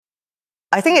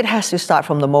I think it has to start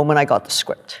from the moment I got the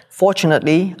script.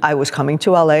 Fortunately, I was coming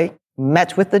to LA,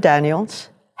 met with the Daniels,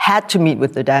 had to meet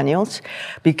with the Daniels,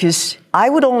 because I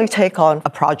would only take on a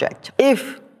project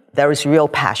if there is real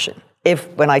passion. If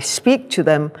when I speak to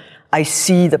them, I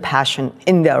see the passion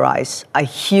in their eyes. I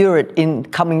hear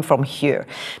it coming from here.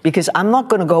 Because I'm not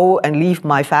going to go and leave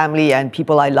my family and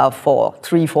people I love for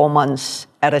 3-4 months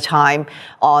at a time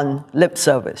on lip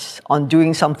service, on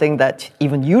doing something that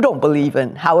even you don't believe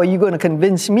in. How are you going to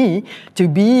convince me to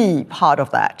be part of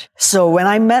that? So when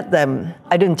I met them,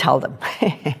 I didn't tell them.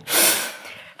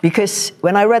 Because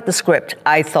when I read the script,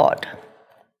 I thought,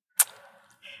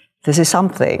 this is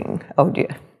something, oh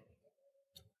dear.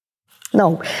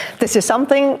 No, this is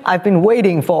something I've been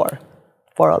waiting for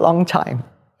a long time.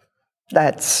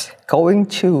 That's going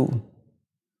to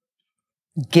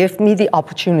give me the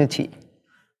opportunity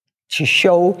to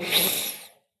show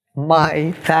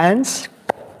my fans,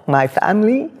 my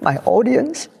family, my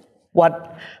audience,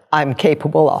 what I'm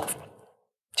capable of.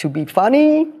 To be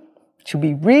funny, to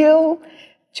be real,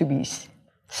 to be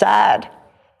sad.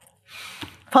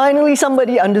 Finally,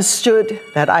 somebody understood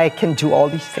that I can do all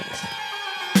these things.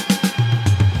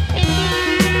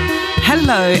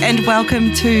 Hello and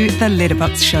welcome to The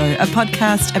Letterboxd Show, a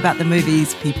podcast about the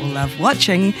movies people love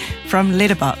watching from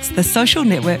Letterboxd, the social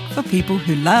network for people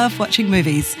who love watching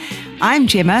movies. I'm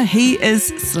Gemma, he is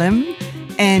Slim,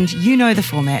 and you know the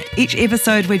format. Each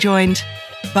episode we're joined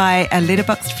by a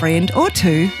Letterboxd friend or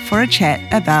two for a chat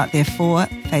about their 4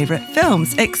 favourite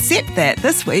films, except that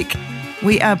this week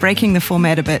we are breaking the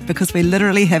format a bit because we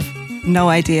literally have no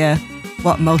idea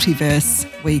what multiverse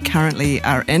we currently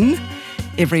are in.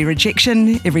 Every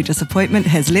rejection, every disappointment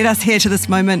has led us here to this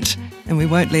moment, and we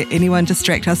won't let anyone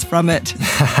distract us from it.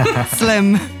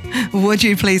 Slim, would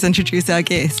you please introduce our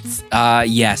guests?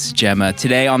 Yes, Gemma.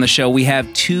 Today on the show, we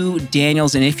have 2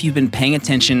 Daniels, and if you've been paying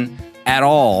attention at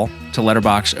all to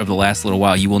Letterboxd over the last little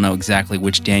while, you will know exactly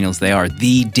which Daniels they are.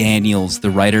 The Daniels,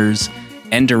 the writers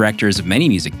and directors of many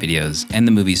music videos and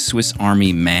the movies Swiss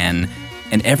Army Man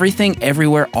and Everything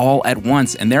Everywhere All at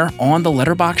Once. And they're on the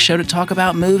Letterboxd Show to talk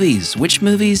about movies. Which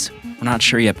movies? We're not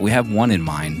sure yet, but we have one in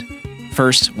mind.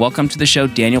 First, welcome to the show,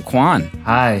 Daniel Quan.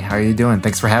 Hi, how are you doing?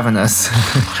 Thanks for having us.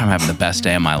 I'm having the best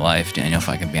day of my life, Daniel, if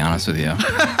I can be honest with you.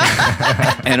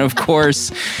 And of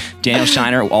course, Daniel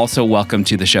Shiner, also welcome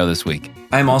to the show this week.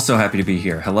 I'm also happy to be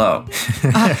here. Hello.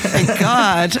 Oh, thank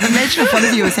God. Imagine if one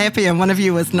of you was happy and one of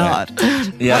you was not.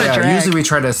 Yeah, usually we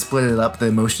try to split it up, the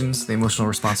emotional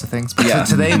response to things. But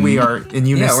today we are in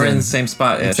unison. Yeah, we're in the same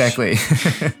spot. Exactly.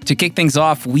 To kick things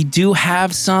off, we do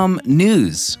have some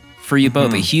news for you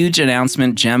both. A huge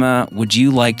announcement. Gemma, would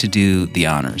you like to do the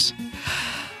honors?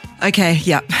 Okay,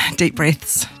 yep. Deep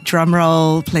breaths. Drum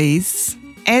roll, please.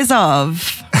 As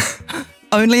of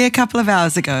only a couple of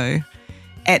hours ago,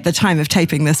 at the time of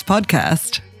taping this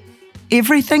podcast,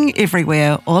 Everything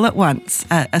Everywhere All at Once,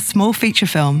 a small feature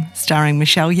film starring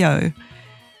Michelle Yeoh,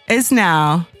 is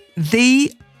now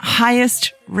the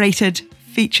highest rated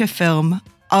feature film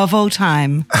of all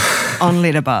time on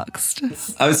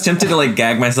Letterboxd. I was tempted to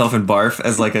gag myself and barf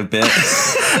as a bit.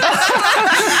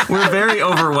 We're very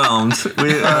overwhelmed.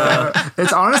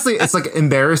 It's honestly, it's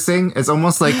embarrassing. It's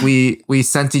almost like we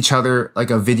sent each other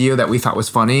a video that we thought was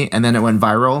funny and then it went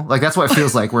viral. That's what it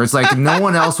feels like, where it's no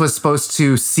one else was supposed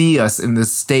to see us in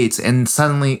this state and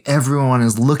suddenly everyone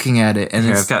is looking at it. And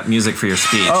I've got music for your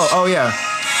speech. Oh yeah.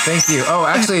 Thank you. Oh,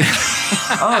 actually.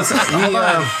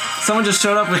 Someone just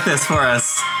showed up with this for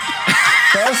us.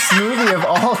 Best movie of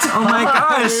all time. Oh my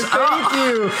gosh. Thank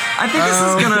you. I think this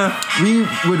is gonna... We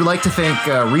would like to thank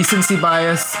Recency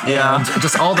Bias and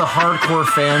just all the hardcore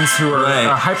fans who are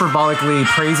hyperbolically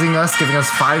praising us, giving us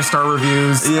 5-star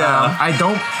reviews. Yeah. I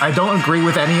don't agree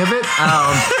with any of it.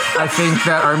 I think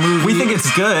that our movie... We think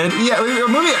it's good. Yeah,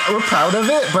 we're proud of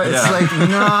it, but it's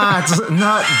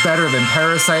not better than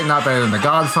Parasite, not better than The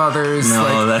Godfathers.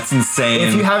 No, that's insane.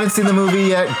 If you haven't seen the movie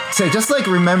yet, just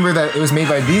remember that it was made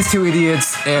by these 2 idiots.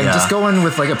 And just go in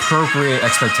with appropriate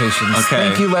expectations. Okay.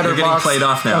 Thank you, Letterboxd. You're getting played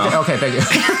off now. Okay, thank you.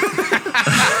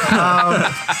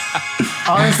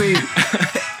 Honestly,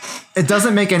 it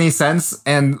doesn't make any sense,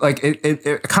 and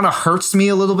it kind of hurts me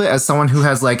a little bit as someone who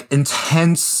has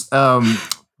intense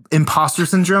imposter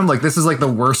syndrome. This is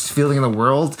the worst feeling in the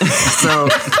world. So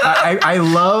I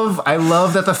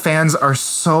love that the fans are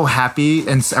so happy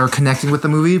and are connecting with the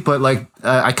movie, but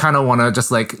I kind of want to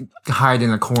just hide in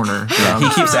a corner. Yeah, he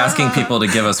keeps asking people to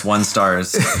give us 1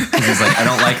 stars because he's I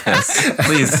don't like this.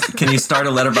 Please, can you start a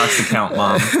Letterboxd account,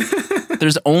 Mom?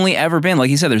 There's only ever been, like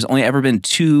you said, there's only ever been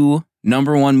 2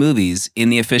 number 1 movies in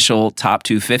the official top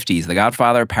 250s: The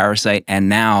Godfather, Parasite, and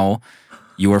now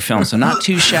your film. So not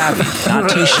too shabby, not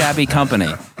too shabby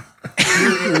company.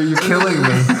 You're killing me.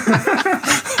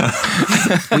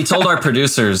 We told our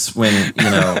producers when,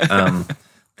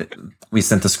 we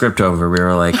sent the script over, we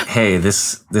were like, hey,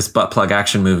 this butt plug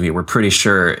action movie, we're pretty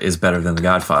sure is better than The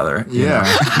Godfather. Yeah.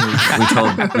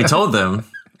 We told them,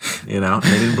 they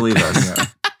didn't believe us. Yeah.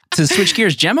 To switch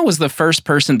gears, Gemma was the first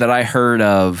person that I heard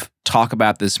of talk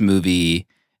about this movie.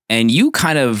 And you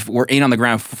kind of were in on the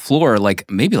ground floor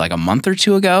maybe a month or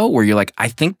two ago, where you're like, I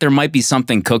think there might be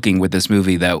something cooking with this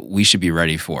movie that we should be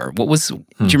ready for. Do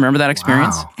you remember that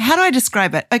experience? Wow. How do I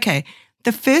describe it? Okay.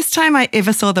 The first time I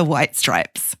ever saw the White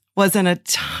Stripes was in a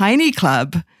tiny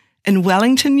club in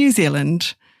Wellington, New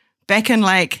Zealand, back in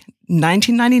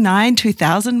 1999,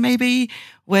 2000 maybe,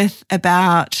 with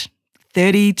about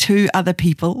 32 other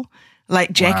people.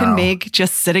 Jack and Meg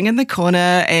just sitting in the corner,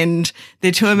 and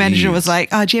their tour manager was like,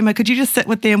 oh, Gemma, could you just sit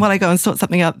with them while I go and sort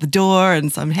something out the door?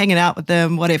 And so I'm hanging out with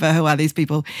them, whatever, who are these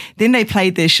people? Then they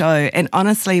played their show, and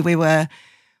honestly, we were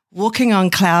walking on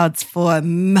clouds for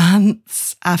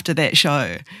months after that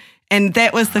show. And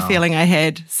that was the feeling I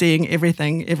had seeing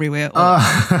everything everywhere.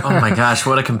 Oh my gosh,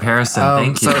 what a comparison.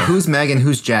 Thank you. So who's Meg and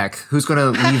who's Jack? Who's going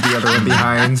to leave the other one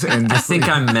behind? And I think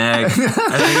I'm Meg.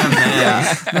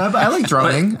 Yeah. No, but I like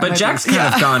drumming. But Jack's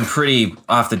kind of gone pretty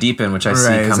off the deep end, which I see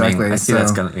coming. Exactly. I see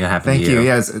that's going to happen Thank to you. you.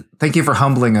 Yes. Thank you for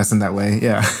humbling us in that way.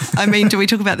 Yeah. I mean, do we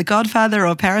talk about The Godfather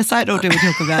or Parasite, or do we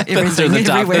talk about everything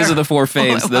everywhere? Those are the four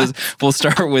faves. We'll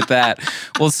start with that.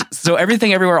 Well, so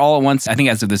Everything Everywhere All at Once, I think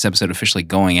as of this episode officially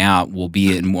going out, will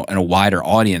be in a wider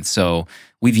audience. So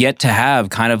we've yet to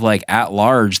have kind of at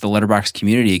large the Letterboxd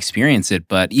community experience it.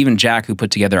 But even Jack, who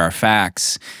put together our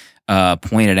facts,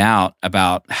 pointed out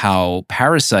about how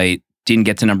Parasite didn't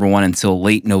get to number one until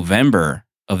late November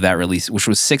of that release, which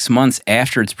was 6 months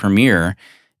after its premiere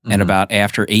and about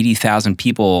after 80,000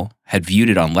 people had viewed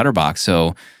it on Letterboxd.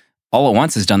 So All at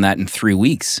Once has done that in 3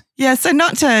 weeks. Yeah, so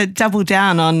not to double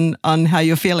down on how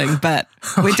you're feeling, but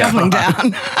we're doubling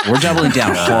down. We're doubling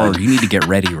down hard. You need to get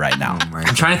ready right now.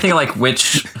 I'm trying to think of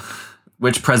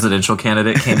which presidential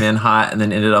candidate came in hot and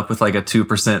then ended up with a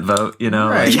 2% vote,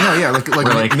 Right.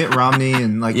 Like Mitt Romney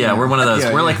and we're one of those.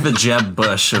 We're the Jeb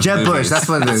Bush of Jeb movies. Bush, that's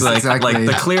what it is. Exactly. Like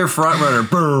the clear front runner.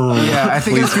 Boom. Yeah, I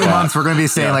think in a few months we're going to be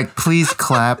saying please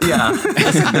clap. Yeah.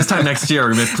 This time next year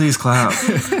we're going to be please clap.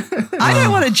 I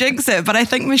don't want to jinx it, but I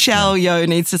think Michelle Yeoh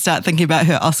needs to start thinking about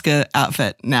her Oscar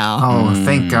outfit now. Oh,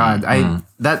 thank God.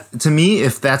 That to me,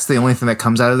 if that's the only thing that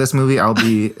comes out of this movie, I'll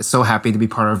be so happy to be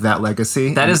part of that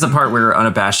legacy. That is the part we're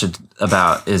unabashed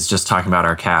about, is just talking about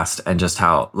our cast and just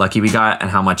how lucky we got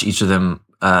and how much each of them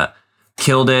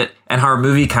killed it, and how our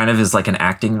movie kind of is like an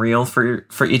acting reel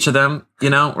for each of them,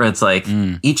 where it's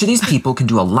each of these people can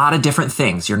do a lot of different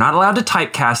things. You're not allowed to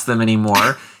typecast them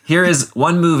anymore. Here is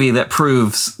one movie that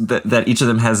proves that each of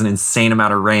them has an insane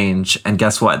amount of range. And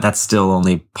guess what? That's still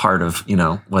only part of,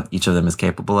 what each of them is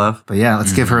capable of. But yeah,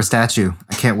 let's give her a statue.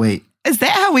 I can't wait. Is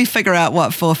that how we figure out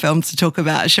what 4 films to talk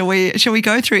about? Shall we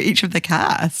go through each of the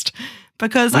cast?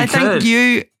 Because I think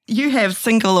you have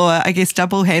single, or I guess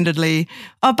double-handedly.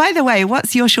 Oh, by the way,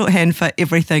 what's your shorthand for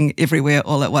Everything Everywhere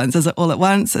All at Once? Is it All at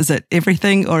Once? Is it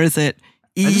everything, or is it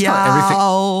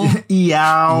Yow?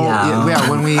 Yeah,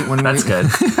 when that's good.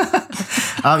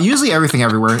 Usually Everything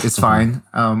Everywhere is fine.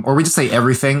 Or we just say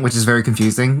everything, which is very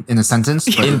confusing in a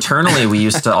sentence. But Internally, we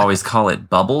used to always call it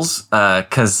bubbles,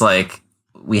 because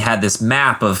we had this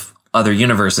map of other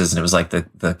universes, and it was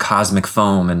the cosmic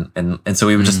foam, and so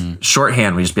we would just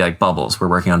shorthand. We just be like bubbles. We're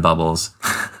working on bubbles,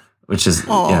 which is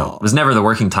was never the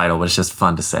working title, but it's just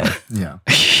fun to say. Yeah.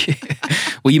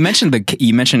 Well, you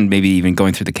mentioned maybe even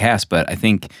going through the cast, but I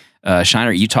think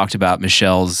Shiner, you talked about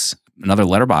Michelle's another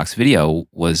Letterboxd video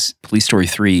was Police Story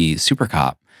 3 Super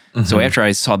Cop. Mm-hmm. So after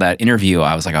I saw that interview,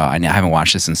 I was like, I haven't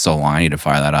watched this in so long. I need to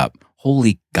fire that up.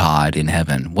 Holy God in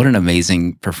heaven. What an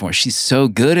amazing performance. She's so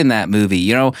good in that movie,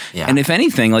 Yeah. And if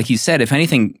anything, like you said,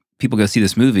 people go see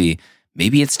this movie,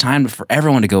 maybe it's time for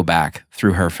everyone to go back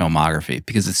through her filmography,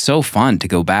 because it's so fun to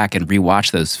go back and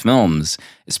rewatch those films,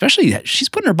 especially she's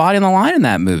putting her body on the line in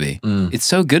that movie. It's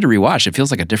so good to rewatch. It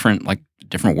feels like a different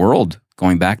world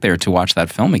going back there to watch that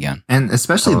film again. And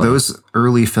especially those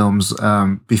early films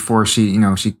before she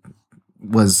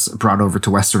was brought over to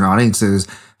Western audiences,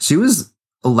 she was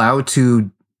allowed to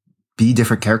be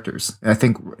different characters. I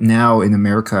think now in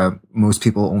America, most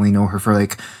people only know her for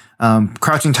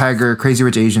Crouching Tiger, Crazy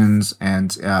Rich Asians,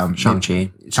 and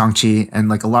Shang-Chi.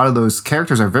 And a lot of those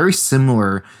characters are very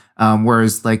similar.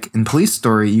 Whereas in Police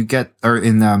Story,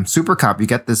 in Super Cop, you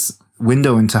get this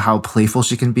window into how playful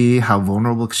she can be, how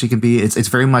vulnerable she can be. It's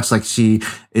very much like she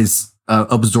is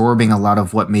absorbing a lot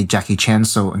of what made Jackie Chan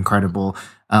so incredible.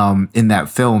 in that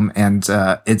film. And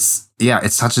it's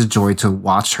such a joy to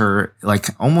watch her, like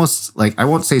almost like, I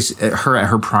won't say her at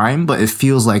her prime, but it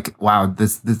feels like, wow,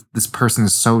 this person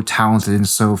is so talented and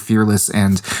so fearless.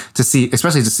 And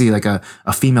especially to see like a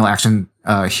female action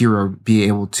hero be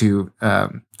able to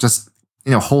just,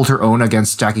 hold her own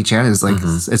against Jackie Chan is like,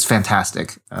 it's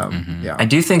fantastic. Yeah. I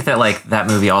do think that like that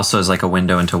movie also is like a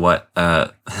window into what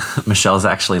Michelle's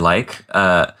actually like,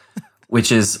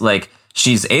 which is like,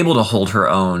 she's able to hold her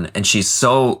own and she's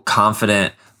so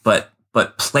confident, but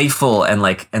playful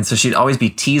and so she'd always be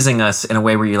teasing us in a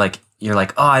way where you're like,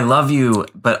 oh, I love you,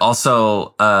 but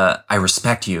also I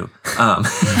respect you.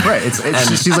 Right.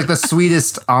 She's like the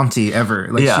sweetest auntie ever.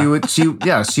 Like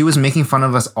she was making fun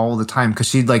of us all the time because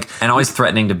she'd like and always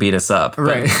threatening to beat us up,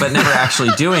 right? But never actually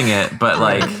doing it. But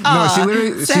like, no, she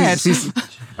literally.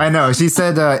 I know. She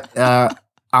said,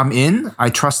 "I'm in. I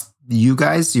trust you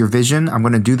guys, your vision. I'm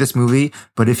going to do this movie,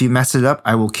 but if you mess it up,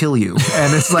 I will kill you."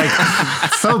 And it's like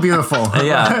so beautiful.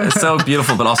 Yeah, it's so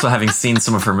beautiful. But also having seen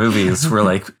some of her movies, we're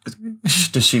like,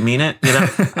 does she mean it?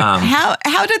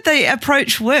 How did the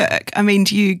approach work? I mean,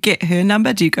 do you get her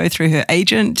number? Do you go through her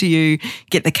agent? Do you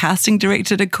get the casting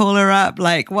director to call her up?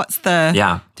 Like, what's the?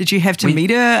 Yeah. Did you have to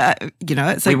meet her?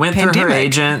 It's like we went pandemic. through her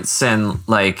agents and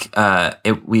like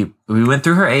we went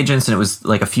through her agents and it was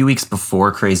like a few weeks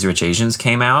before Crazy Rich Asians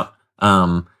came out.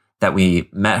 That we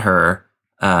met her.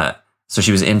 So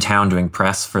she was in town doing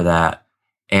press for that.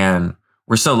 And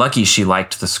we're so lucky she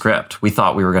liked the script. We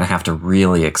thought we were going to have to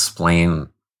really explain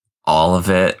all of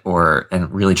it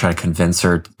and really try to convince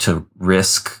her to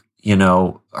risk,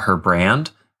 her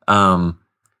brand,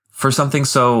 for something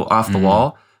so off the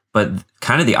wall. But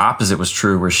kind of the opposite was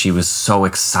true, where she was so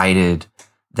excited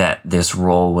that this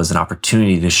role was an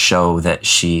opportunity to show that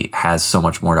she has so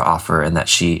much more to offer and that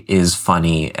she is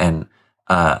funny. And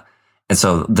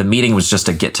so the meeting was just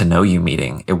a get to know you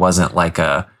meeting. It wasn't like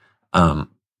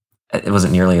it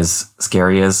wasn't nearly as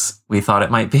scary as we thought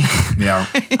it might be. Yeah.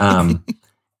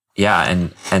 Yeah.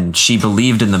 And she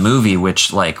believed in the movie,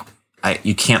 which like,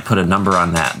 you can't put a number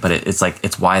on that, but it's like,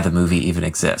 it's why the movie even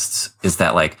exists, is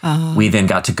that like, we then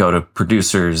got to go to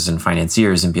producers and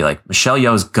financiers and be like, Michelle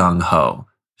Yeoh's gung ho.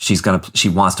 She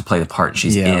wants to play the part.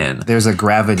 She's in. There's a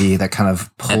gravity that kind of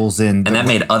pulls in. And that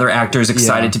made other actors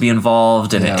excited to be and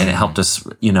it helped us,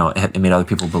 it made other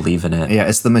people believe in it. Yeah.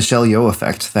 It's the Michelle Yeoh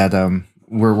effect that,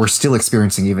 we're still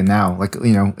experiencing even now. Like,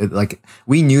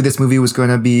 we knew this movie was going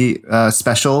to be,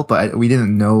 special, but we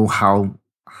didn't know how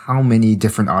many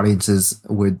different audiences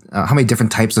how many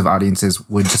different types of audiences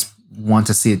would just want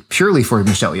to see it purely for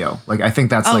Michelle Yeoh. Like, I think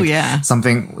that's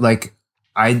something like,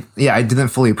 I didn't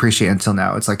fully appreciate until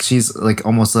now. It's like she's like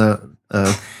almost the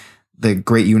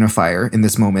great unifier in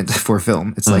this moment for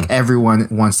film. It's like everyone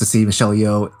wants to see Michelle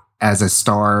Yeoh as a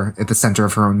star at the center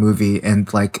of her own movie,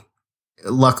 and like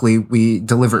luckily we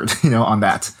delivered, on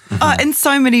that. In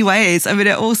so many ways. I mean,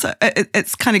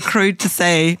 it's kind of crude to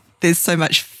say there's so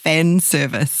much fan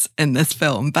service in this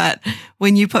film, but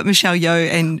when you put Michelle Yeoh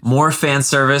and more fan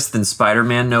service than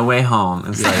Spider-Man No Way Home,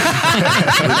 it's like.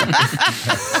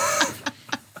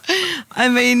 I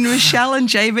mean, Michelle and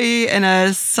Jamie in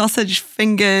a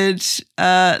sausage-fingered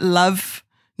love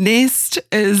nest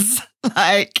is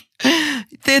like,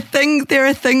 there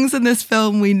are things in this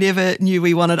film we never knew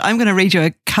we wanted. I'm going to read you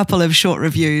a couple of short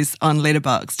reviews on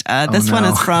Letterboxd. This one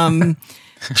is from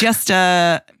just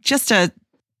a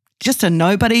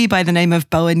nobody by the name of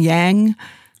Bowen Yang.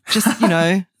 Just,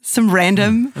 some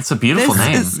random. That's a beautiful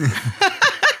name.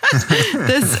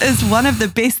 This is one of the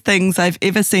best things I've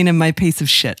ever seen in my piece of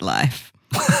shit life.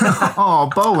 Oh,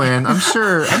 Bowen, I'm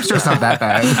sure it's not that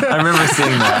bad. I remember seeing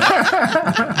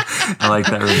that. I like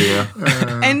that review.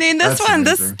 And then this one,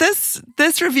 amazing.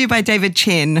 this review by David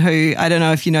Chen, who I don't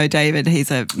know if you know David.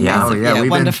 He's a massive, we've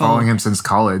wonderful. been following him since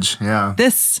college. Yeah,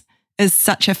 this is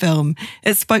such a film.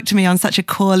 It spoke to me on such a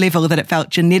core level that it felt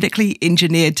genetically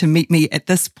engineered to meet me at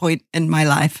this point in my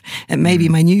life. It may be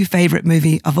my new favorite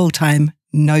movie of all time.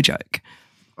 No joke.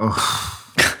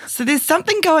 Oh. So there's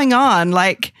something going on.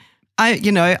 Like,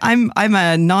 I'm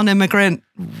a non-immigrant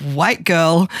white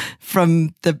girl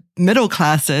from the middle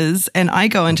classes, and I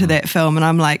go into that film and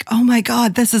I'm like, oh my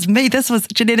God, this is me. This was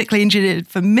genetically engineered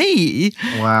for me.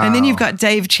 Wow. And then you've got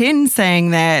Dave Chen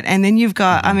saying that, and then you've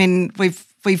got, I mean,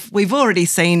 we've already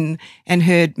seen and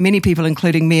heard many people,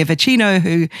 including Mia Vicino,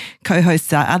 who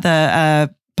co-hosts our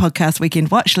other podcast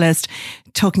Weekend Watch List,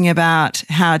 talking about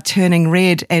how Turning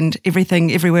Red and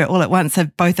Everything Everywhere All at Once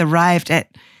have both arrived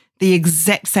at the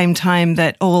exact same time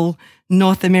that all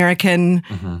North American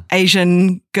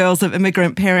Asian girls of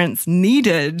immigrant parents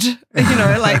needed.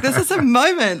 Like this is a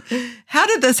moment. How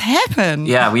did this happen?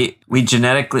 Yeah, we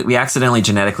accidentally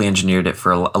genetically engineered it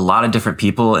for a lot of different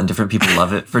people, and different people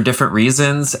love it for different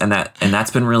reasons, and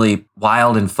that's been really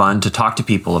wild and fun to talk to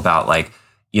people about, like,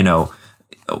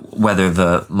 whether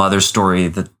the mother's story,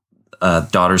 the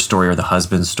daughter's story, or the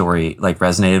husband's story like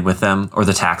resonated with them, or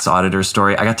the tax auditor's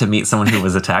story. I got to meet someone who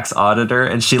was a tax auditor,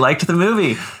 and she liked the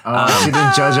movie. She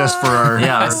didn't judge us for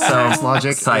our science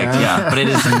logic. Psyched, yeah. But it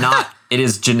is not. It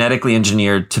is genetically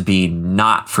engineered to be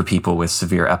not for people with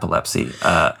severe epilepsy.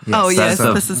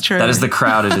 This is true. That is the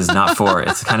crowd it is not for.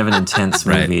 It's kind of an intense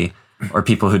movie. Or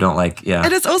people who don't like,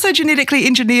 It is also genetically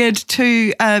engineered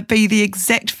to be the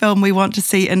exact film we want to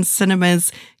see in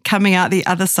cinemas coming out the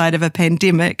other side of a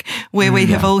pandemic, where we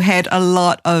have all had a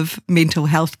lot of mental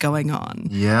health going on.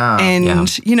 Yeah. And,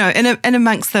 in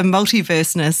amongst the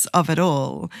multiverseness of it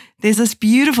all, there's this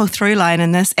beautiful through line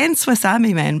in this, and Swiss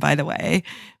Army Man, by the way,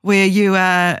 where you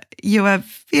are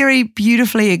very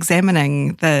beautifully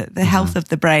examining the health of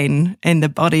the brain and the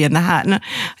body and the heart. And I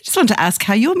just want to ask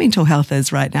how your mental health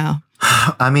is right now.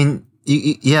 I mean,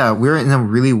 we're in a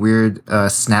really weird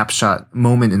snapshot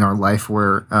moment in our life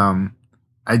where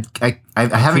I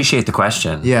haven't appreciate the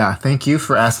question. Yeah, thank you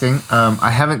for asking.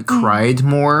 I haven't cried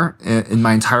more in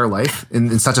my entire life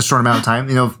in such a short amount of time.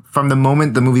 From the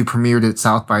moment the movie premiered at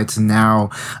South by to now,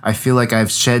 I feel like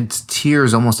I've shed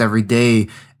tears almost every day.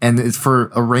 And it's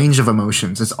for a range of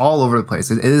emotions. It's all over the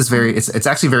place. It's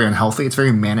actually very unhealthy. It's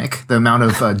very manic. The amount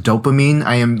of dopamine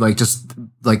I am just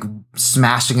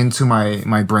smashing into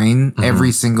my brain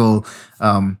every single,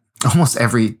 almost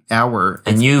every hour.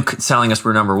 And you telling us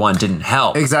we're number one didn't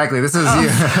help. Exactly. This is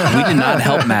We did not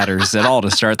help matters at all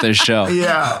to start this show.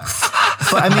 Yeah.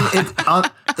 But I mean,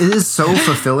 it is so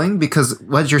fulfilling because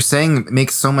what you're saying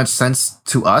makes so much sense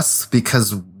to us,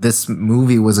 because this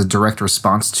movie was a direct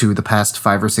response to the past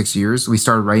 5 or 6 years. We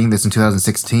started writing this in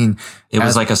 2016. It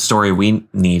was like a story we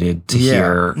needed to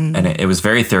hear. Mm-hmm. And it was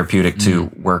very therapeutic to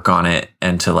work on it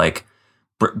and to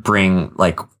bring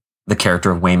the character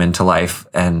of Wayman to life,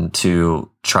 and to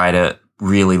try to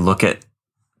really look at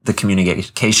the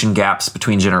communication gaps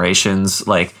between generations,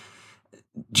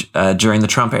 during the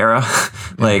Trump era.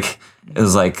 It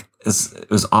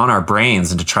was on our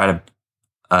brains, and to try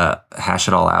to hash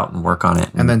it all out and work on it,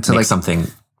 and then to make something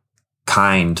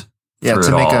kind. Yeah,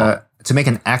 to make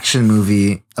an action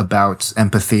movie about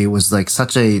empathy was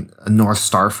such a North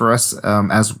Star for us,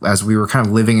 as we were kind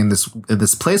of living in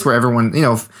this place where everyone,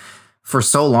 for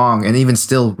so long, and even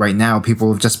still right now,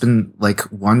 people have just been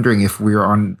wondering if we're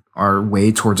on our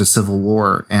way towards a civil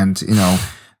war. And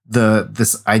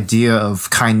this idea of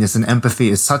kindness and empathy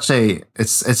is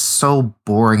it's so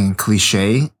boring and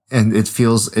cliche, and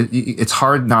it's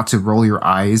hard not to roll your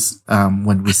eyes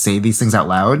when we say these things out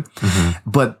loud. Mm-hmm.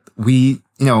 But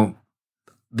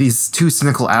these two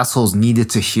cynical assholes needed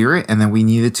to hear it, and then we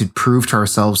needed to prove to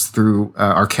ourselves through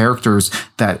our characters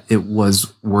that it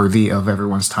was worthy of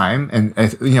everyone's time. And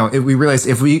we realized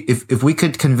if we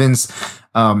could convince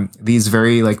these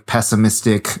very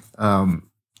pessimistic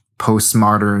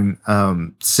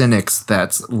postmodern cynics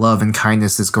that love and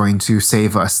kindness is going to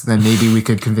save us, then maybe we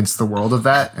could convince the world of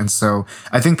that. And so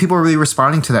I think people are really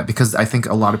responding to that, because I think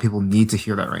a lot of people need to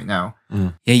hear that right now.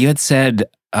 Mm. Yeah, you had said,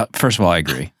 first of all, I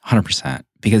agree 100%.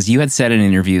 Because you had said in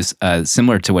interviews,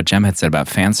 similar to what Jem had said about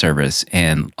fan service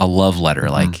and a love letter,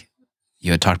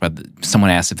 you had talked about, someone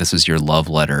asked if this was your love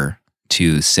letter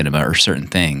to cinema or certain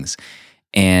things.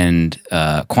 And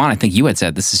Quan, I think you had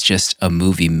said this is just a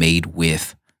movie made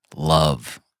with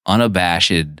love,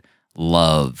 unabashed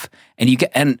love.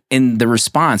 And in the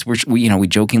response, we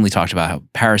jokingly talked about how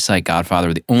Parasite, Godfather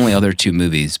were the only other two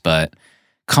movies, but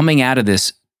coming out of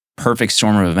this perfect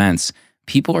storm of events,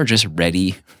 people are just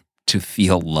ready to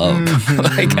feel love.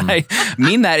 I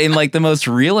mean that in the most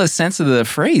realist sense of the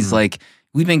phrase.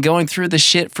 We've been going through the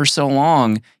shit for so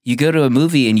long. You go to a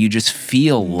movie and you just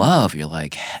feel love. You're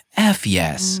like, F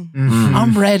yes,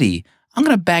 I'm ready. I'm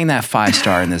going to bang that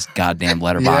 5-star in this goddamn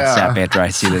Letterboxd app after I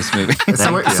see this movie.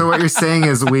 So what you're saying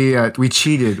is we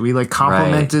cheated. We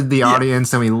complimented the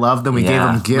audience, and we loved them. We gave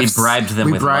them gifts. We bribed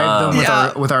them with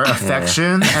our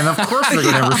affection. And of course they're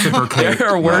going to reciprocate. There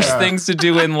are worse things to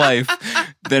do in life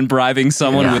than bribing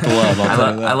someone with love.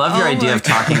 I love your idea of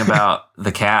talking about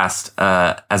the cast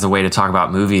as a way to talk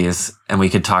about movies. And we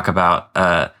could talk about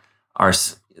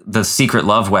the secret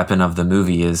love weapon of the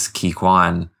movie is Huy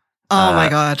Quan. Oh my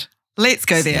God. Let's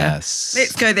go there. Yes.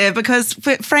 Let's go there, because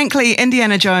frankly,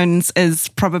 Indiana Jones is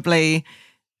probably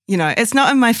it's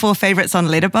not in my 4 favorites on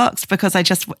Letterboxd because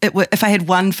if I had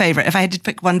one favorite, if I had to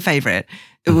pick one favorite,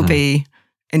 it would be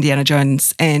Indiana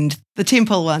Jones and the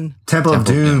Temple one. Temple of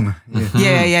Doom.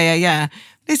 Yeah.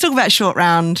 Let's talk about Short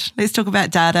Round. Let's talk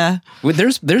about Data. Well,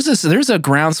 there's a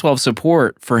groundswell of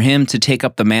support for him to take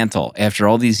up the mantle after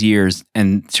all these years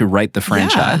and to write the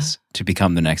franchise to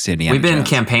become the next Indiana We've been Jones.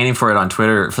 campaignning for it on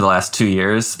Twitter for the last 2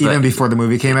 years. Even before the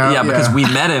movie came out? Yeah, because we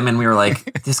met him and we were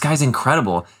like, this guy's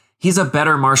incredible. He's a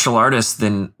better martial artist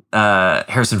than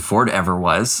Harrison Ford ever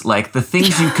was. Like, the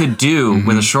things you could do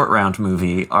with a Short Round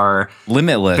movie are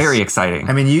limitless. Very exciting.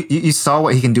 I mean, you saw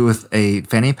what he can do with a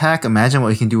fanny pack. Imagine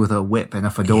what he can do with a whip and a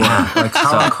fedora. Like,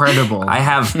 how incredible. I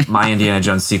have my Indiana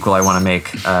Jones sequel I want to make,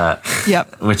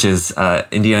 which is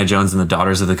Indiana Jones and the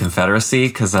Daughters of the Confederacy,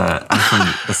 because I'm from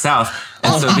the South.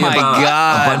 And so it'd be about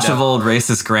a bunch of old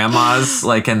racist grandmas,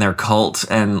 like, and their cult,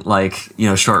 and, like,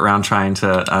 Short Round trying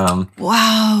to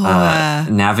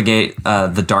navigate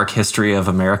the dark history of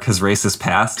America's racist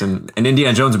past. And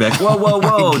Indiana Jones would be like,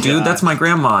 whoa, dude, that's my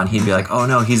grandma. And he'd be like, oh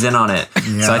no, he's in on it.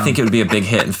 Yeah. So I think it would be a big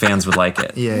hit and fans would like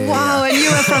it. Wow, and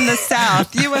you were from the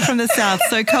South.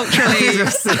 So culturally, he's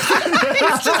just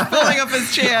falling off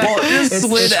his chair. Well, just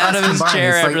slid out of his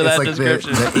chair after that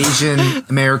description. The Asian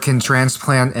American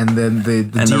transplant and then the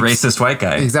racist white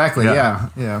guy. Exactly.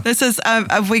 Yeah. This is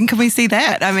when can we see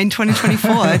that? I mean,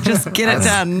 2024. Just get it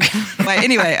done. Wait,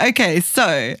 anyway, okay.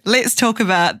 So let's talk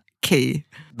about Key.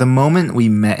 The moment we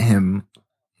met him,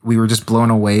 we were just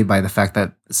blown away by the fact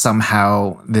that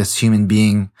somehow this human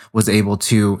being was able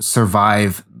to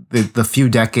survive the few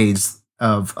decades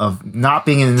of not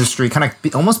being in the industry, kind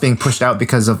of almost being pushed out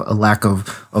because of a lack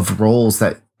of roles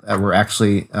that were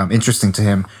actually interesting to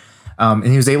him. And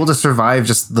he was able to survive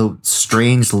just the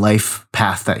strange life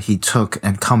path that he took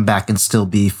and come back and still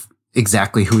be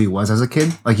exactly who he was as a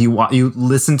kid. Like, you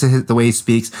listen to the way he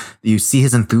speaks, you see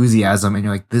his enthusiasm, and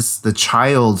you're like, the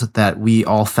child that we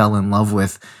all fell in love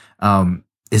with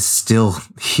is still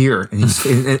here,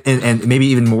 and maybe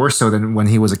even more so than when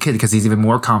he was a kid, because he's even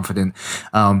more confident.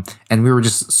 And we were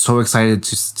just so excited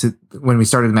to when we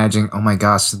started imagining, oh my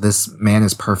gosh, this man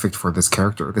is perfect for this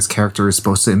character. This character is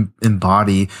supposed to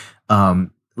embody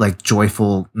like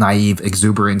joyful, naive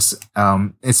exuberance,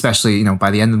 especially,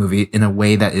 by the end of the movie, in a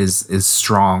way that is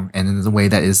strong and in a way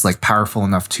that is like powerful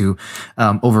enough to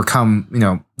overcome,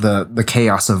 the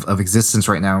chaos of existence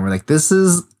right now. And we're like, this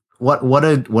is what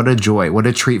a joy, what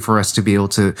a treat for us to be able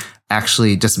to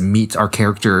actually just meet our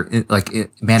character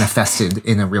manifested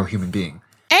in a real human being.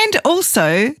 And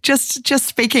also, just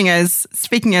speaking as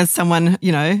someone,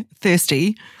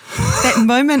 thirsty, that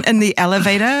moment in the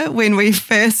elevator when we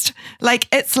first,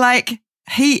 it's like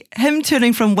him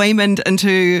turning from Waymond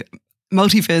into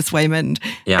multiverse Waymond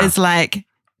is like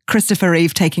Christopher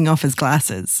Reeve taking off his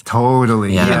glasses.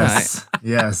 Totally. Yes.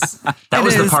 Yes. That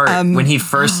was the part when he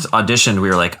first auditioned, we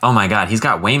were like, oh my God, he's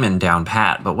got Waymond down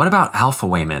pat, but what about Alpha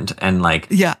Waymond? And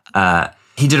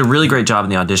he did a really great job in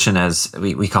the audition as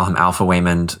we call him Alpha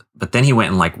Waymond, but then he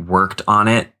went and worked on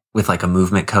it with a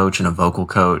movement coach and a vocal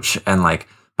coach. And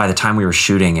by the time we were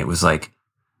shooting, it was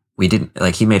we didn't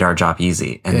he made our job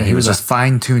easy. And he was just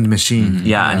fine-tuned machine. Mm-hmm.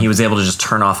 Yeah. And he was able to just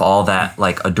turn off all that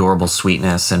adorable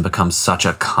sweetness and become such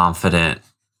a confident,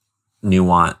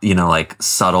 nuanced,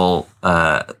 subtle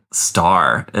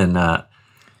star. And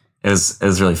it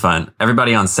was really fun.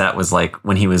 Everybody on set was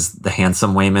when he was the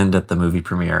handsome Waymond at the movie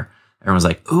premiere, everyone was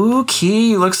like, ooh,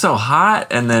 Key, you look so hot.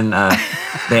 And then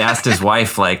they asked his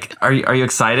wife, are you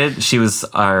excited? She was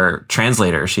our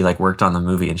translator. She worked on the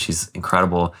movie and she's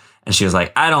incredible. And she was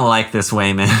like, I don't like this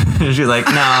Waymond. And she was like,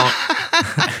 no,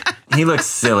 he looks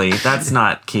silly. That's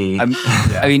not Key.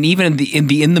 I mean, even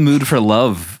in the mood for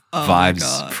love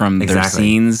vibes from their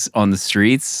scenes on the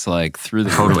streets, through the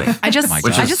totally. I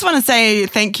just want to say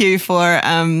thank you for.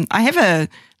 I have a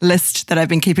list that I've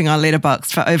been keeping on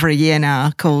Letterboxd for over a year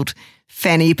now called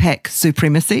Fanny Pack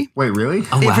Supremacy. Wait, really?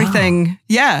 Oh, wow. Everything.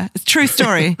 Yeah, it's a true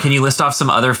story. Can you list off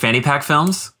some other fanny pack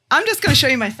films? I'm just going to show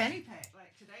you my fanny pack,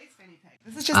 today's fanny pack.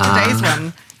 This is just today's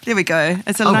one. There we go.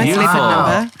 It's a nice leopard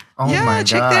number. Oh my God.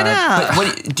 Check that out. But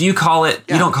what do you call it?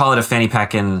 You don't call it a fanny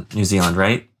pack in New Zealand,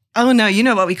 right? Oh no, you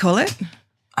know what we call it?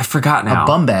 I forgot now. A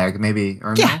bum bag, maybe.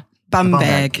 Or yeah. No? Bum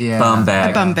bag. Yeah. Bum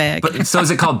bag. A bum bag. But, so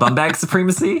is it called bum bag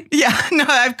supremacy? Yeah, no,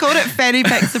 I've called it fanny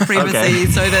pack supremacy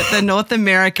so that the North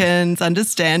Americans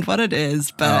understand what it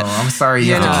is. But I'm sorry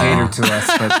you have to cater to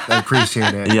us, but I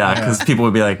appreciate it. Yeah, because people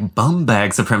would be like, bum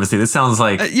bag supremacy. This sounds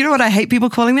like... you know what I hate people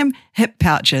calling them? Hip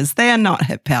pouches. They are not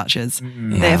hip pouches.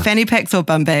 They are fanny packs or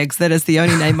bum bags. That is the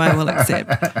only name I will accept.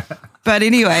 But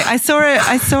anyway, I saw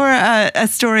a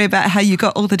story about how you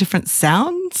got all the different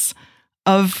sounds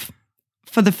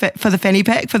for the fanny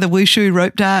pack, for the wushu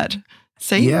rope dart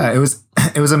scene? Yeah, it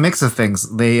was a mix of things.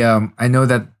 They I know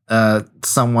that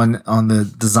someone on the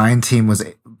design team was,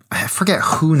 I forget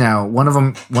who now. One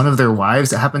of their wives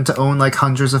that happened to own like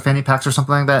hundreds of fanny packs or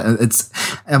something like that.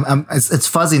 It's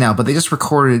fuzzy now, but they just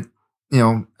recorded,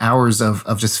 hours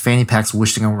of just fanny packs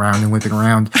wishing around and whipping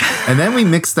around. And then we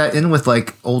mixed that in with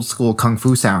like old school kung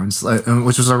fu sounds,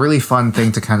 which was a really fun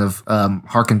thing to kind of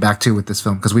harken back to with this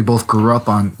film, because we both grew up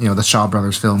on, the Shaw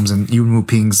Brothers films and Yuen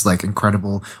Woo-ping's like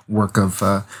incredible work of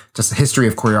just a history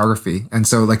of choreography. And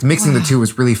so like mixing the two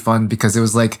was really fun, because it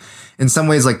was like, in some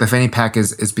ways, like the fanny pack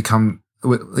is become,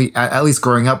 at least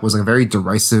growing up, was a very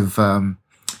derisive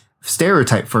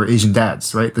stereotype for Asian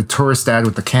dads, right? The tourist dad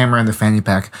with the camera and the fanny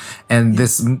pack. And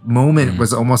this moment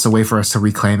was almost a way for us to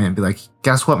reclaim it and be like,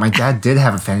 guess what? My dad did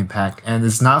have a fanny pack, and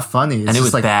it's not funny. It's and it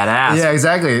was like, badass. Yeah,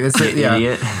 exactly. It's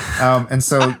Idiot. And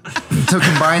so to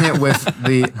combine it with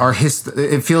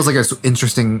it feels like an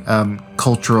interesting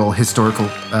cultural, historical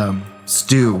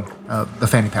stew, the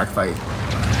fanny pack fight.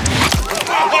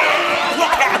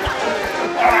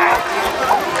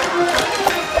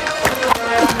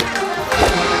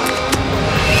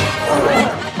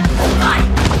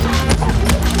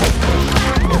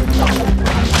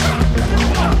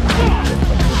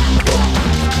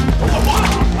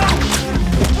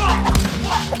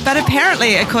 But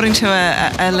apparently, according to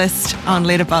a list on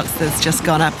Letterboxd that's just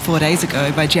gone up 4 days ago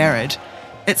by Jared,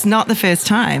 it's not the first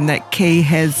time that Key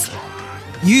has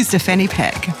used a fanny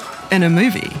pack in a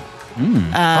movie.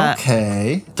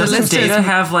 Okay. Doesn't Data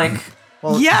have like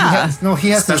Well, Yeah. he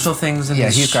has special things in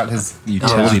his he's got his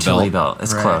utility belt.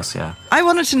 It's Right. close, yeah. I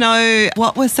wanted to know,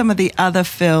 what were some of the other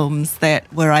films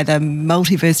that were either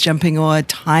multiverse jumping or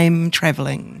time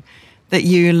traveling that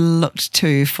you looked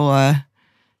to for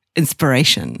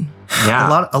inspiration?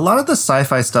 Yeah. A lot of the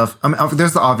sci-fi stuff. I mean,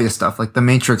 there's the obvious stuff. Like The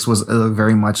Matrix was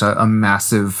very much a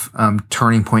massive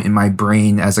turning point in my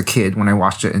brain as a kid when I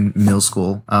watched it in middle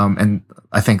school. And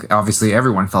I think obviously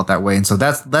everyone felt that way. And so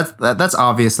that's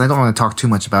obvious. And I don't want to talk too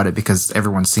much about it because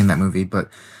everyone's seen that movie. But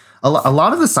a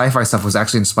lot of the sci-fi stuff was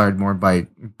actually inspired more by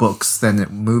books than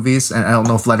movies. And I don't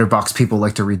know if Letterboxd people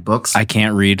like to read books. I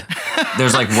can't read.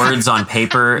 There's like words on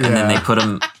paper and then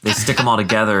they stick them all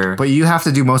together. But you have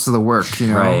to do most of the work, you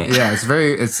know? Right. Yeah,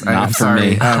 I'm for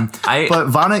sorry. me. But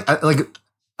Vonnegut,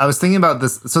 I was thinking about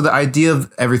this. So the idea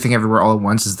of Everything Everywhere All at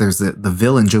Once is there's the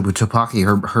villain, Jobu Tupaki.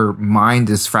 Her mind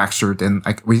is fractured. And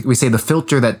we say the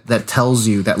filter that tells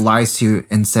you, that lies to you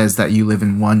and says that you live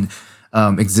in one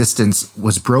existence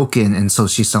was broken. And so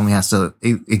she suddenly has to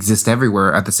exist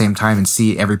everywhere at the same time and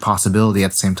see every possibility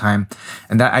at the same time.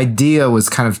 And that idea was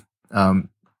kind of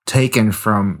taken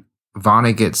from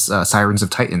Vonnegut's Sirens of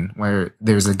Titan, where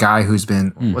there's a guy who's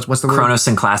been what's the word?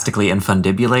 Chronosynclastically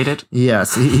infundibulated.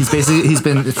 Yes, he's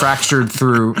been fractured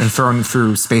through and thrown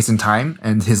through space and time,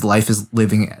 and his life is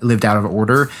lived out of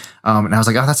order. And I was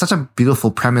like, oh, that's such a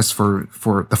beautiful premise for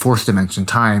the fourth dimension,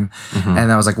 time. Mm-hmm. And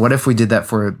I was like, what if we did that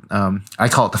for I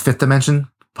call it the fifth dimension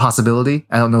possibility.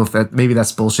 I don't know if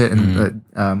that's bullshit,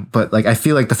 but like I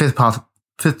feel like the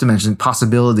fifth dimension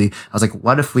possibility. I was like,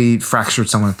 what if we fractured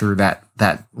someone through that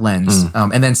lens,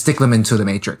 and then stick them into the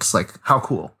Matrix? Like, how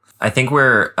cool! I think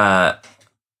we're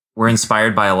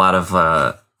inspired by a lot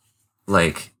of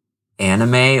like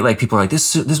anime. Like people are like,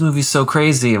 this movie's so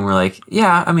crazy, and we're like,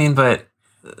 yeah, I mean, but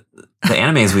the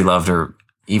animes we loved are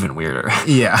even weirder.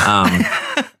 Yeah.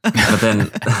 But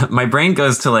then my brain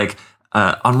goes to like,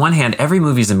 on one hand, every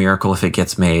movie is a miracle if it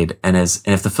gets made, and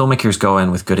if the filmmakers go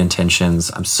in with good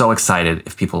intentions, I'm so excited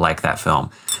if people like that film.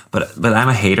 But I'm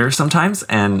a hater sometimes,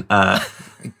 and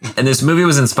this movie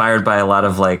was inspired by a lot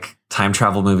of like time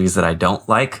travel movies that I don't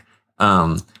like.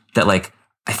 That like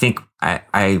I think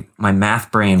my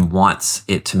math brain wants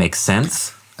it to make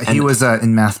sense. He was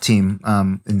in math team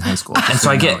in high school, and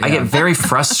so I get very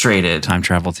frustrated. Time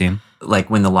travel team, like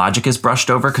when the logic is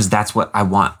brushed over, because that's what I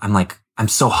want. I'm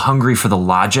so hungry for the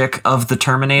logic of the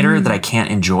Terminator that I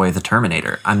can't enjoy the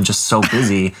Terminator. I'm just so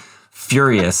busy,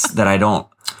 furious that I don't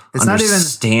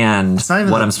understand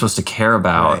what I'm supposed to care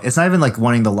about. Right. It's not even like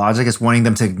wanting the logic; it's wanting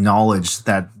them to acknowledge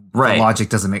that the logic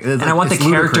doesn't make. And I want the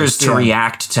characters to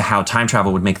react to how time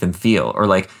travel would make them feel, or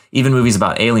like even movies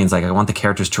about aliens. Like I want the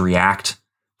characters to react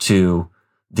to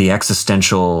the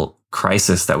existential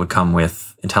crisis that would come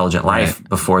with intelligent life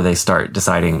before they start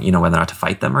deciding, whether or not to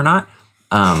fight them or not.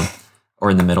 Or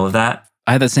in the middle of that.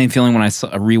 I had that same feeling when I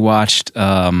rewatched,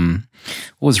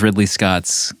 what was Ridley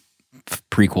Scott's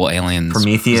prequel, Aliens?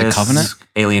 Prometheus. Was it Covenant?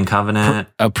 Alien Covenant.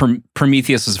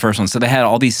 Prometheus was the first one. So they had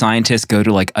all these scientists go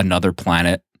to like another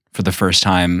planet for the first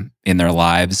time in their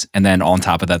lives. And then on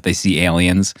top of that, they see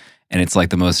aliens. and it's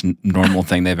like the most normal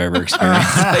thing they've ever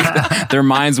experienced. Like, their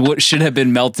minds should have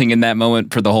been melting in that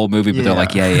moment for the whole movie, but they're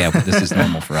like, but this is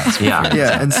normal for us.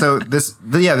 And so this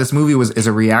movie is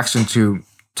a reaction to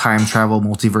time travel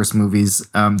multiverse movies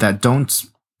that don't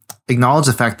acknowledge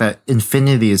the fact that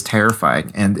infinity is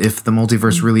terrifying, and if the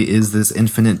multiverse really is this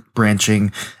infinite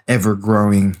branching, ever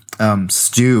growing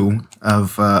stew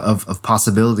of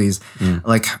possibilities,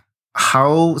 like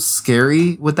how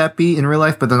scary would that be in real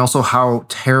life? But then also how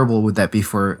terrible would that be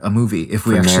for a movie if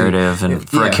we actually narrative and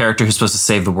for a character who's supposed to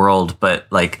save the world, but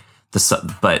like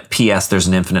but P.S. there's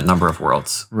an infinite number of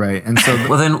worlds, right? And so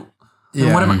well then.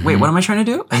 Yeah. What am I trying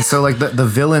to do? And so like the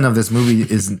villain of this movie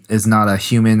is not a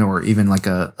human or even like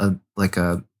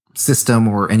a system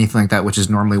or anything like that, which is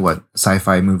normally what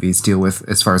sci-fi movies deal with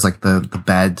as far as like the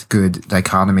bad good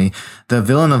dichotomy. The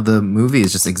villain of the movie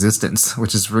is just existence,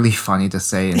 which is really funny to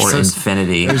say. Or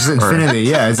infinity. There's infinity,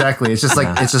 yeah, exactly. It's just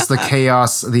like it's just the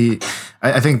chaos.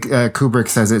 I think Kubrick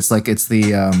says it's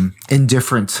the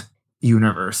indifferent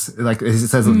universe. Like it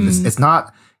says it's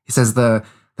not. He says the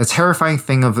terrifying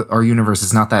thing of our universe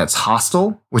is not that it's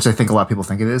hostile, which I think a lot of people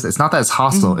think it is. It's not that it's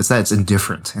hostile; it's that it's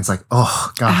indifferent. And it's like,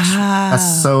 oh gosh,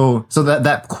 that's so. So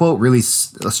that quote really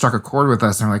struck a chord with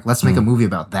us, and we're like, let's make a movie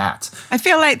about that. I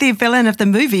feel like the villain of the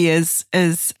movie is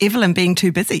Evelyn being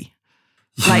too busy,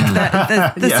 like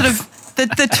the sort of.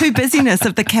 The too busyness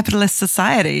of the capitalist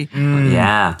society.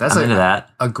 That's I'm into that.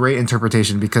 A great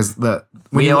interpretation because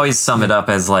we always sum it up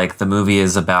as like the movie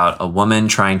is about a woman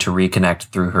trying to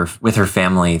reconnect with her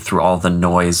family through all the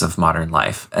noise of modern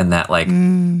life, and that like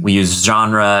we use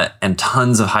genre and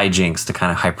tons of hijinks to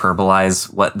kind of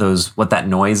hyperbolize what that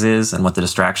noise is and what the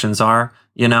distractions are,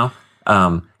 you know.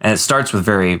 And it starts with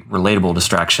very relatable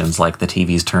distractions like the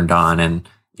TV's turned on and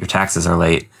your taxes are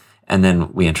late. And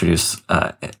then we introduce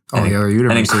an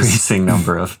increasing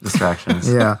number of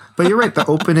distractions. Yeah, but you're right. The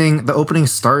opening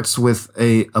starts with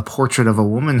a portrait of a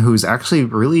woman who's actually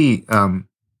really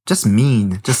just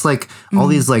mean, just like all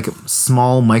these like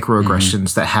small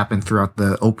microaggressions that happen throughout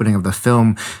the opening of the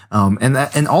film,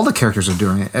 and all the characters are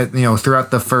doing it. You know,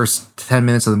 throughout the first 10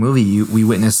 minutes of the movie, we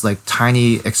witness like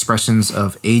tiny expressions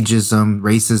of ageism,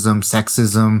 racism,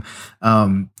 sexism,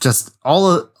 just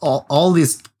all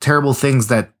these terrible things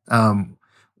that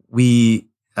we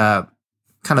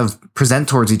kind of present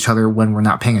towards each other when we're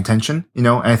not paying attention, you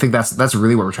know. And I think that's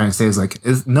really what we're trying to say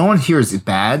is no one here is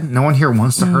bad. No one here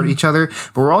wants to hurt each other,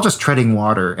 but we're all just treading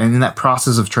water. And in that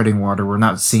process of treading water, we're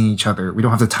not seeing each other. We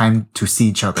don't have the time to see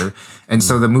each other. And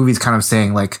so the movie's kind of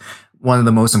saying like one of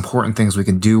the most important things we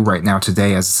can do right now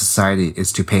today as a society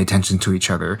is to pay attention to each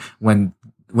other. When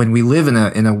we live in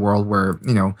a world where,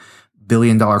 you know,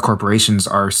 billion-dollar corporations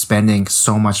are spending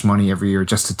so much money every year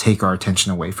just to take our attention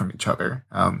away from each other.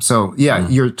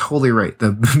 You're totally right.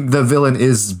 The villain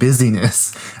is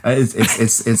busyness. It's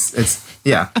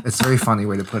a very funny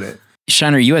way to put it.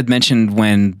 Shiner, you had mentioned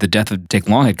when The Death of Dick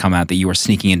Long had come out that you were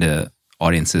sneaking into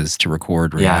audiences to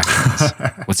record reactions.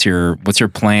 What's your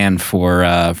plan for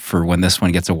when this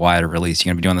one gets a wider release? You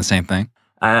gonna be doing the same thing?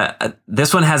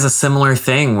 This one has a similar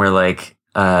thing where like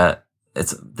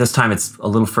this time it's a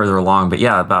little further along, but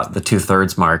yeah, about the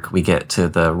 2/3 mark, we get to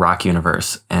the rock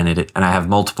universe, and I have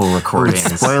multiple recordings.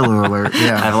 Spoiler alert!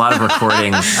 Yeah, I have a lot of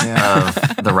recordings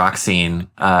of the rock scene,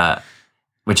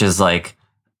 which is like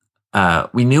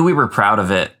we knew we were proud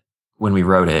of it when we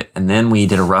wrote it, and then we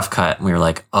did a rough cut, and we were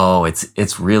like, oh,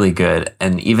 it's really good.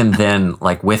 And even then,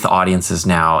 like with audiences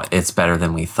now, it's better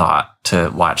than we thought to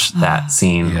watch that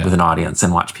scene with an audience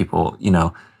and watch people, you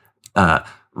know,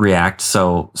 react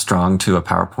so strong to a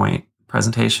PowerPoint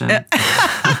presentation. I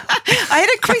had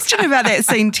a question about that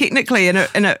scene technically, and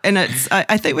it's.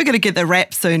 I think we're going to get the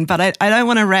rap soon, but I don't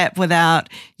want to rap without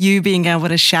you being able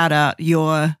to shout out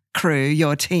your crew,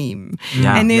 your team.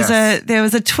 Yeah, and there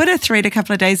was a Twitter thread a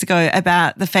couple of days ago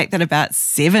about the fact that about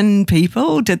 7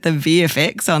 people did the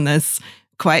VFX on this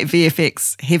quite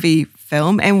VFX heavy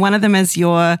film, and one of them is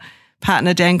your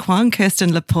partner Dan Kwan,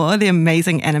 Kirsten Lepore, the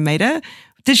amazing animator.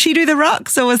 Did she do the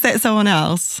rocks, or was that someone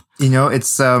else? You know,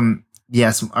 it's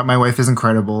yes, my wife is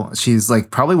incredible. She's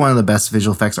like probably one of the best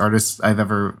visual effects artists I've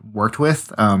ever worked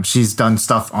with. She's done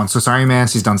stuff on So Sorry Man.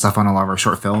 She's done stuff on a lot of our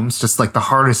short films. Just like the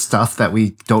hardest stuff that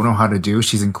we don't know how to do,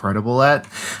 she's incredible at.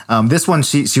 This one,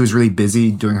 she was really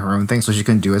busy doing her own thing, so she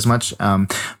couldn't do as much.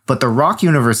 But the rock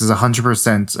universe is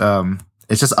 100%.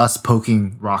 it's just us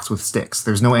poking rocks with sticks.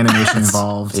 There's no animation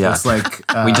involved. Yeah. It's like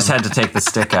we just had to take the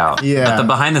stick out. Yeah. But the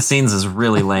behind the scenes is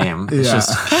really lame. It's Yeah. just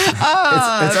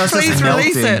it's us Please just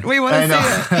release melting. it. We want to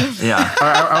see it. yeah.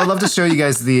 I would love to show you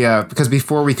guys the because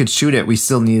before we could shoot it, we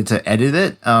still needed to edit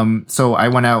it. So I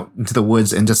went out into the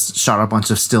woods and just shot a bunch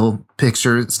of still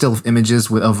images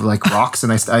of like rocks,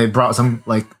 and I brought some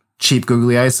like cheap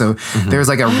googly eyes. So there's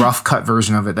like a rough cut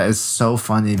version of it that is so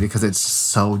funny because it's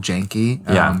so janky.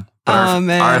 Yeah. But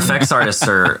our effects artists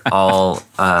are all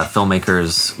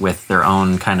filmmakers with their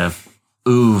own kind of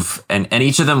oeuvre, and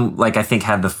each of them, like, I think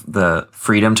had the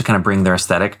freedom to kind of bring their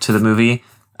aesthetic to the movie.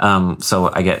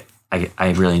 So I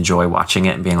really enjoy watching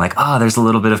it and being like, there's a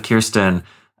little bit of Kirsten.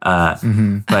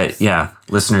 But yeah,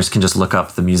 listeners can just look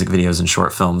up the music videos and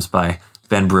short films by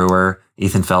Ben Brewer,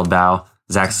 Ethan Feldbaugh,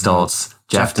 Zach Stoltz,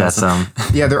 Jeff Dessum.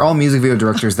 Yeah, they're all music video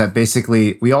directors that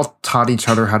basically we all taught each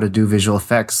other how to do visual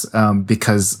effects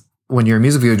because when you're a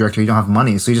music video director, you don't have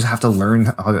money. So you just have to learn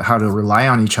how to rely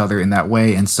on each other in that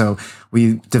way. And so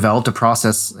we developed a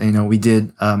process. We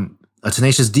did a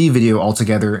Tenacious D video all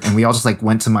together, and we all just like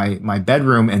went to my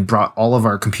bedroom and brought all of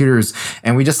our computers,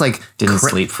 and we just like didn't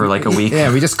sleep for like a week.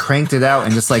 Yeah, we just cranked it out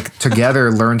and just like together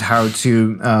learned how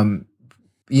to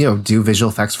do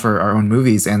visual effects for our own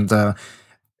movies. And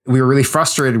we were really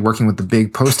frustrated working with the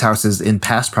big post houses in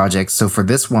past projects. So for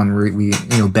this one, we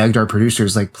begged our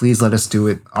producers, like, please let us do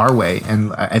it our way.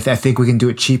 And I think we can do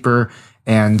it cheaper,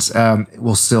 and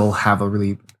we'll still have a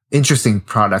really interesting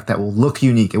product that will look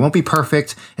unique. It won't be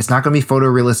perfect. It's not going to be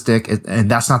photorealistic, and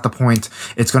that's not the point.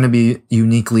 It's going to be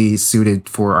uniquely suited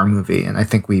for our movie. And I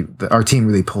think our team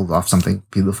really pulled off something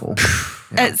beautiful.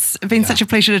 Yeah. It's been such a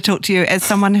pleasure to talk to you as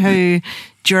someone who,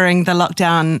 during the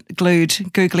lockdown,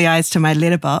 glued googly eyes to my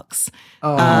letterbox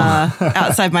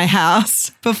outside my house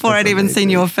before I'd even seen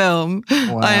your film.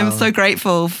 Wow. I am so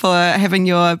grateful for having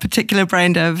your particular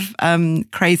brand of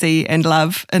crazy and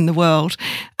love in the world.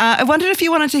 I wondered if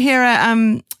you wanted to hear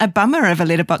a bummer of a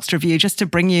letterboxd review, just to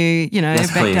bring you,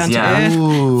 yes, back please. down to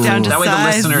earth, down to that way the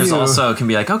size. listeners also can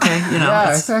be like, okay, Yeah,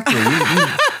 exactly.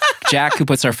 Jack, who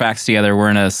puts our facts together, we're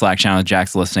in a Slack channel.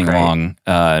 Jack's listening along.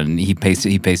 He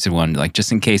pasted one, like,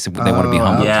 just in case they want to be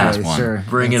humble. yeah, one. sure.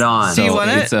 bring it on. Do you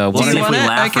want it? It's a We'll see if we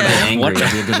laugh or Okay. get angry.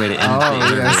 That'd be a good way to end the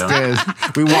interview. That's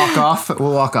good.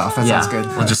 We'll walk off. That sounds good.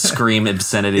 We'll just scream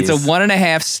obscenities. It's a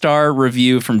 1.5 star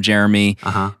review from Jeremy.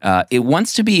 It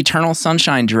wants to be Eternal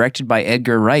Sunshine, directed by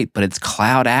Edgar Wright, but it's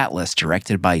Cloud Atlas,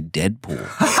 directed by Deadpool.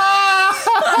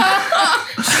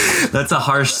 That's a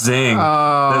harsh zing.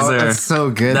 That's so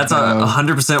good. That's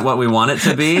 100% what we want it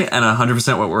to be, and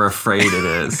 100% what we're afraid it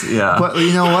is. Yeah. But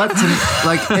you know what?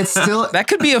 It's still. That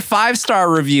could be a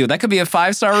 5-star review. That could be a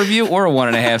 5-star review or a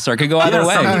 1.5 star. It could go either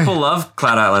way. Some people love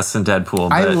Cloud Atlas and Deadpool.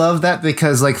 But I love that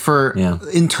because, like, for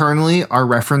internally, our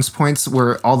reference points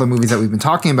were all the movies that we've been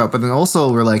talking about, but then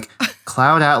also we're like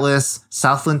Cloud Atlas,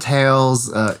 Southland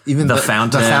Tales, even the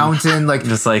Fountain, like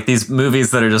just like these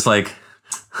movies that are just like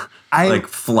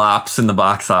flops in the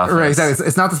box office. Right, exactly.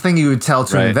 It's not the thing you would tell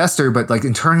to an investor, but like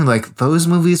internally, like those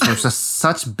movies were just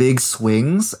such big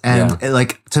swings, and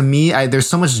like to me, there's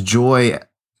so much joy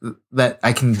that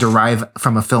I can derive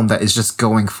from a film that is just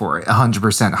going for it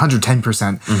 100%,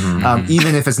 110%.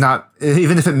 Even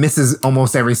if it misses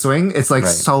almost every swing, it's like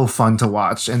so fun to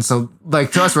watch. And so,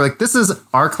 like, to us, we're like, this is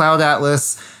our Cloud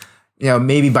Atlas.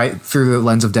 Maybe through the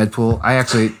lens of Deadpool.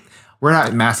 We're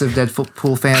not massive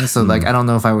Deadpool fans, so like I don't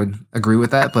know if I would agree with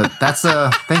that, but that's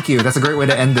thank you. That's a great way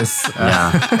to end this.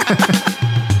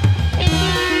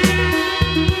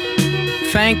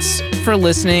 Thanks for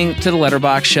listening to the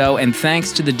Letterboxd Show, and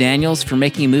thanks to the Daniels for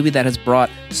making a movie that has brought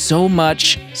so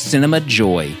much cinema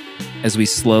joy as we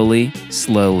slowly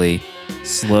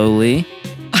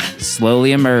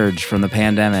emerge from the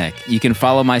pandemic. You can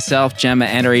follow myself, Gemma,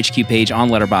 and our HQ page on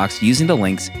Letterboxd using the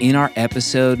links in our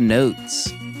episode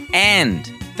notes. And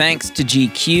thanks to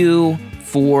GQ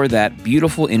for that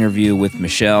beautiful interview with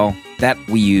Michelle that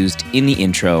we used in the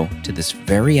intro to this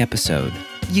very episode.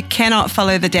 You cannot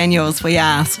follow the Daniels. We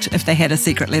asked if they had a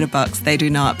secret letterbox. They do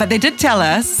not. But they did tell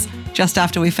us, just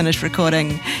after we finished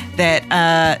recording, that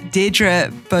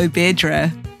Deirdre Beaubedre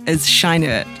is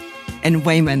Shinert and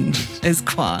Wayman is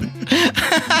Quan.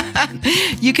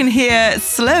 You can hear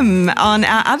Slim on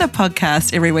our other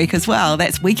podcast every week as well.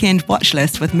 That's Weekend Watch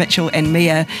List with Mitchell and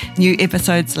Mia. New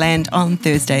episodes land on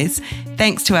Thursdays.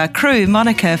 Thanks to our crew,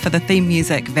 Monica for the theme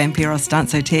music, Vampiros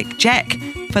Danzotech, Jack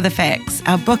for the facts,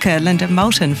 our booker, Linda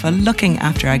Moulton, for looking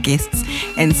after our guests,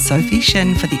 and Sophie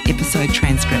Shin for the episode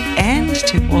transcript, and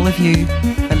to all of you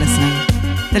for listening.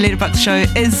 The Letterboxd Show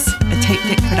is a tape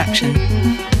deck production.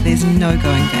 There's no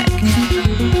going back.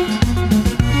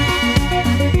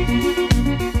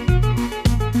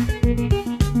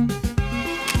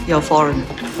 You're foreign,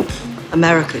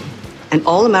 American, and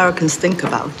all Americans think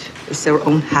about is their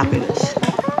own happiness.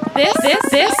 This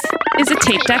is a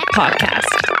Tape Deck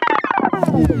podcast.